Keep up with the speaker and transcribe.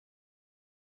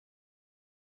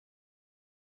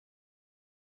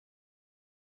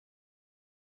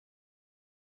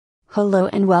Hello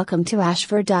and welcome to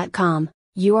ashford.com.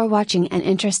 You are watching an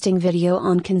interesting video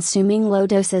on consuming low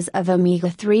doses of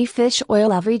omega-3 fish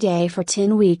oil every day for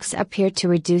 10 weeks appear to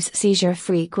reduce seizure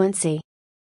frequency.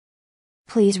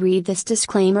 Please read this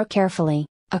disclaimer carefully.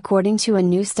 According to a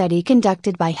new study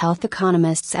conducted by health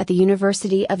economists at the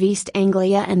University of East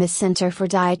Anglia and the Centre for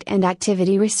Diet and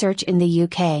Activity Research in the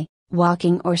UK,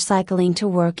 walking or cycling to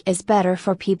work is better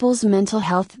for people's mental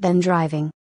health than driving.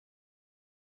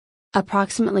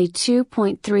 Approximately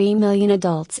 2.3 million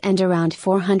adults and around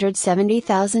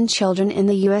 470,000 children in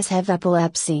the US have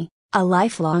epilepsy, a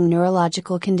lifelong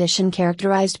neurological condition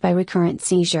characterized by recurrent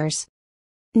seizures.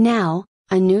 Now,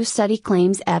 a new study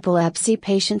claims epilepsy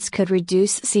patients could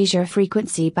reduce seizure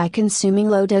frequency by consuming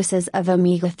low doses of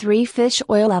omega-3 fish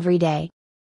oil every day.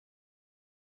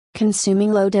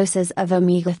 Consuming low doses of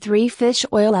omega-3 fish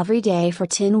oil every day for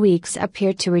 10 weeks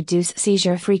appeared to reduce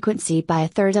seizure frequency by a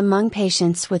third among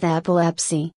patients with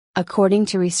epilepsy, according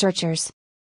to researchers.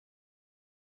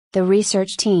 The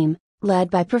research team,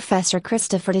 led by Professor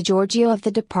Christopher DiGiorgio of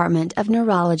the Department of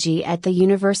Neurology at the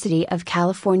University of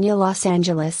California, Los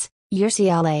Angeles,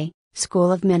 UCLA,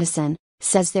 School of Medicine,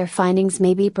 says their findings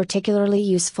may be particularly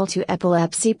useful to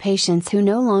epilepsy patients who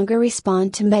no longer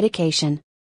respond to medication.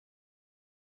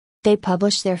 They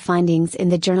published their findings in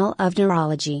the Journal of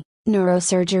Neurology,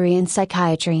 Neurosurgery and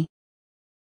Psychiatry.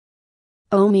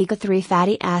 Omega-3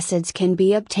 fatty acids can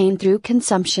be obtained through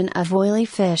consumption of oily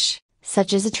fish,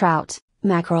 such as trout,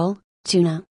 mackerel,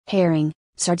 tuna, herring,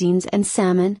 sardines and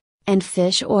salmon, and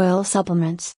fish oil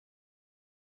supplements.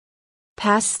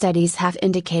 Past studies have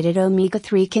indicated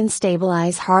omega-3 can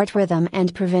stabilize heart rhythm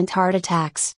and prevent heart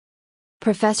attacks.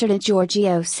 Professor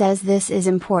DiGiorgio says this is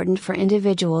important for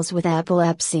individuals with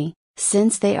epilepsy,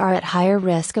 since they are at higher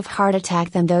risk of heart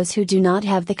attack than those who do not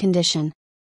have the condition.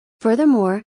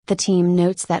 Furthermore, the team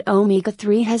notes that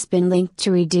omega-3 has been linked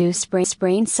to reduced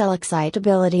brain cell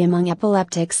excitability among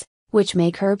epileptics, which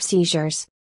may curb seizures.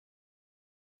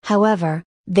 However,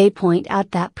 they point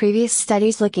out that previous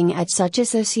studies looking at such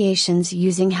associations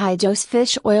using high-dose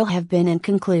fish oil have been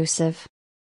inconclusive.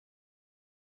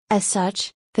 As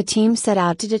such, the team set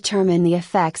out to determine the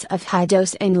effects of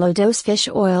high-dose and low-dose fish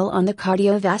oil on the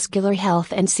cardiovascular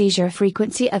health and seizure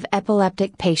frequency of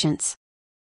epileptic patients.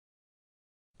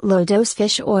 Low-dose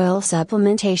fish oil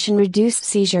supplementation reduced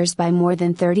seizures by more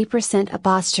than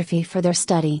 30%. For their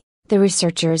study, the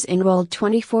researchers enrolled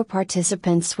 24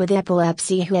 participants with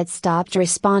epilepsy who had stopped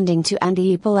responding to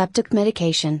anti-epileptic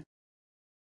medication.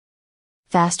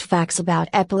 Fast facts about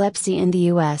epilepsy in the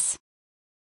U.S.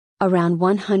 Around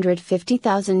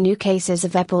 150,000 new cases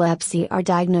of epilepsy are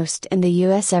diagnosed in the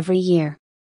U.S. every year.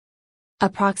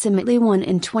 Approximately 1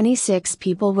 in 26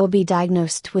 people will be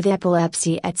diagnosed with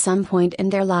epilepsy at some point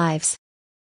in their lives.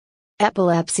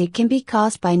 Epilepsy can be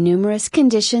caused by numerous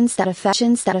conditions that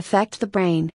affect the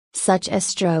brain, such as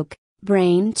stroke,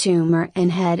 brain tumor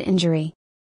and head injury.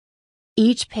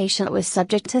 Each patient was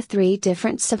subject to 3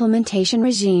 different supplementation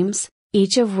regimes,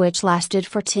 each of which lasted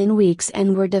for 10 weeks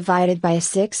and were divided by a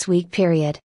 6-week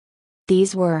period.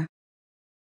 These were: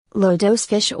 low-dose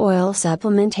fish oil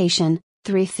supplementation,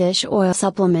 3 fish oil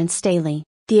supplements daily,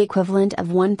 the equivalent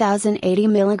of 1,080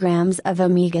 mg of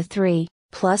omega-3,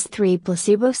 plus 3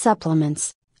 placebo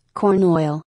supplements, corn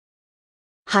oil.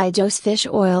 High-dose fish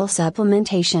oil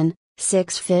supplementation,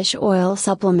 6 fish oil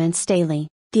supplements daily,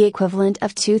 the equivalent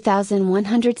of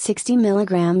 2,160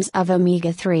 mg of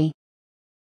omega-3.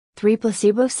 3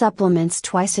 placebo supplements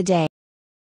twice a day.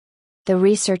 The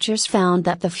researchers found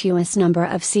that the fewest number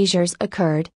of seizures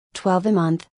occurred, 12 a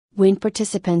month, when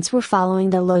participants were following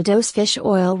the low-dose fish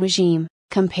oil regime,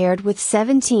 compared with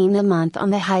 17 a month on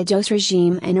the high-dose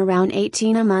regime and around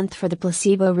 18 a month for the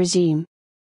placebo regime.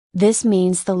 This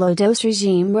means the low-dose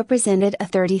regime represented a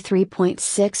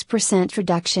 33.6%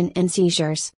 reduction in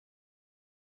seizures.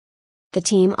 The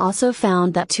team also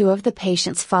found that 2 of the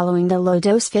patients following the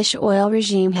low-dose fish oil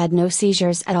regime had no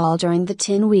seizures at all during the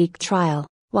 10-week trial,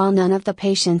 while none of the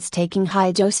patients taking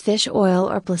high-dose fish oil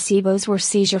or placebos were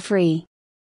seizure-free.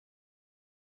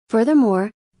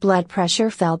 Furthermore, blood pressure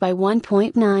fell by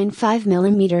 1.95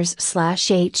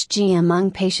 mm/Hg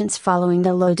among patients following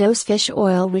the low-dose fish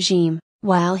oil regime,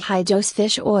 while high-dose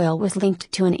fish oil was linked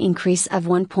to an increase of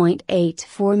 1.84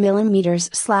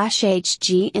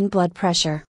 mm/Hg in blood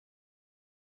pressure.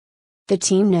 The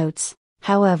team notes,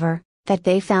 however, that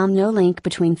they found no link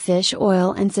between fish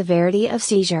oil and severity of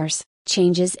seizures,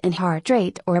 changes in heart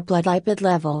rate or blood lipid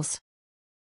levels.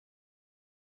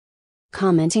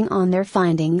 Commenting on their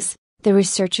findings, the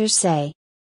researchers say,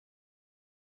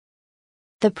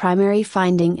 The primary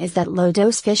finding is that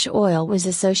low-dose fish oil was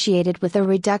associated with a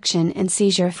reduction in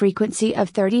seizure frequency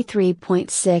of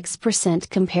 33.6%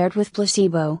 compared with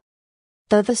placebo.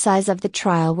 Though the size of the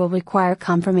trial will require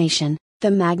confirmation, the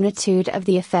magnitude of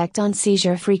the effect on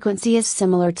seizure frequency is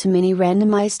similar to many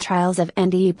randomized trials of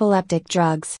anti-epileptic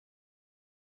drugs.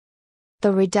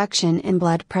 The reduction in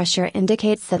blood pressure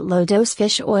indicates that low-dose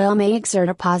fish oil may exert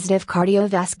a positive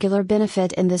cardiovascular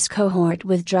benefit in this cohort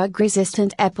with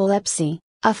drug-resistant epilepsy,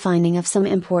 a finding of some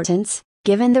importance,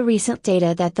 given the recent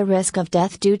data that the risk of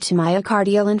death due to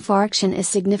myocardial infarction is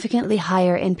significantly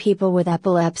higher in people with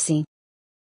epilepsy.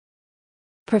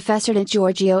 Professor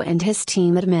DiGiorgio and his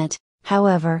team admit,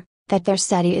 however, that their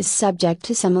study is subject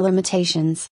to some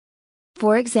limitations.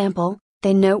 For example,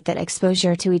 they note that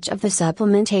exposure to each of the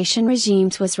supplementation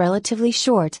regimes was relatively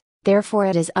short, therefore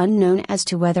it is unknown as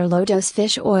to whether low-dose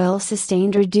fish oil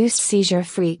sustained reduced seizure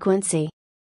frequency.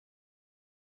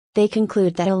 They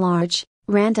conclude that a large,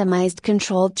 randomized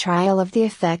controlled trial of the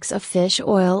effects of fish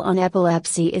oil on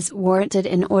epilepsy is warranted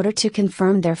in order to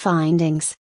confirm their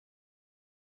findings.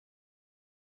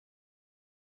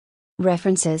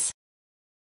 References